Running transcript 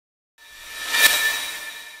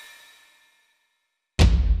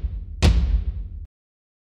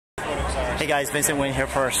Hey guys, Vincent Wynn here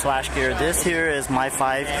for SlashGear. This here is my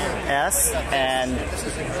 5S, and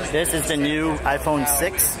this is the new iPhone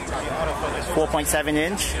 6, 4.7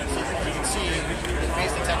 inch.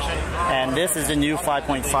 And this is the new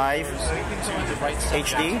 5.5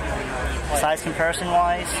 HD. Size comparison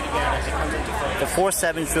wise, the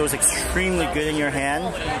 4.7 feels extremely good in your hand,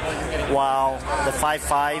 while the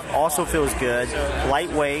 5.5 also feels good,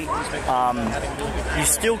 lightweight. You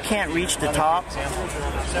still can't reach the top,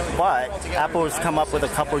 but Apple has come up with a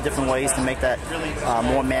couple of different ways to make that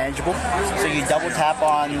more manageable. So you double tap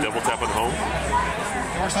on home. It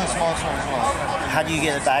works on the small phone as well. How do you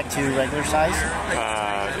get it back to regular size?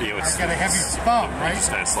 It's got a heavy thumb, right? Just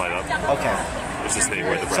kind of slide up. Okay. It's just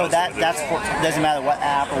where the browser. So doesn't matter what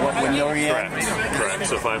app or what window you're in? Correct.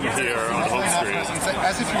 So if I'm here on the home screen.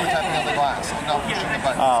 As if you were tapping on the glass, not pushing the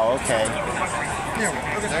button. Oh, okay.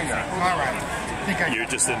 There you go. All right. You're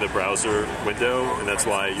just in the browser window, and that's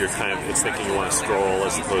why it's thinking you want to scroll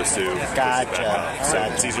as opposed to push it back up. So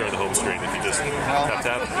it's easier on the home screen if you just tap,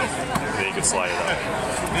 and then you can slide it up.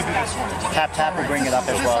 Tap will bring it up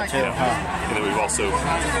as well too. Yeah. And then we've also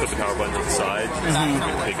put the power button to the side to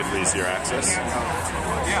make it for easier access.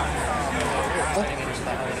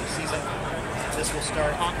 This will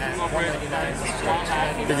start at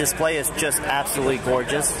 $199. The display is just absolutely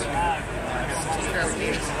gorgeous.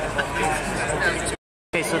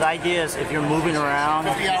 Okay, so the idea is if you're moving around,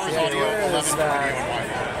 the hours audio, 11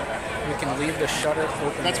 we can leave the shutter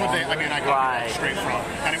open. That's what I got straight from.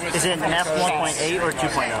 And it was is it an F1.8 or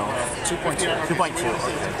 2.0? 2.2.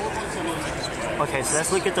 2.2. Okay, so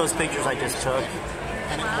let's look at those pictures I just took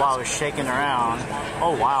while I was shaking around.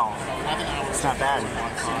 Oh wow, it's not bad.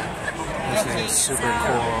 This is a super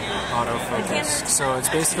cool autofocus. So it's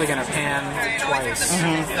basically going to pan twice.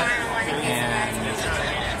 And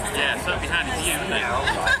yeah, so behind you now.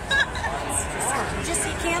 Just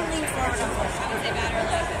you can't lean forward.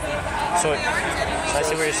 So I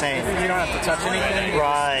see what you're saying. you don't have to touch anything.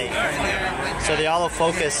 Right. So the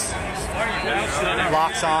autofocus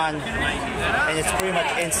locks on, and it's pretty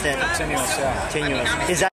much instant. Continuous, yeah. Continuous.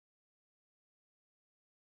 Is that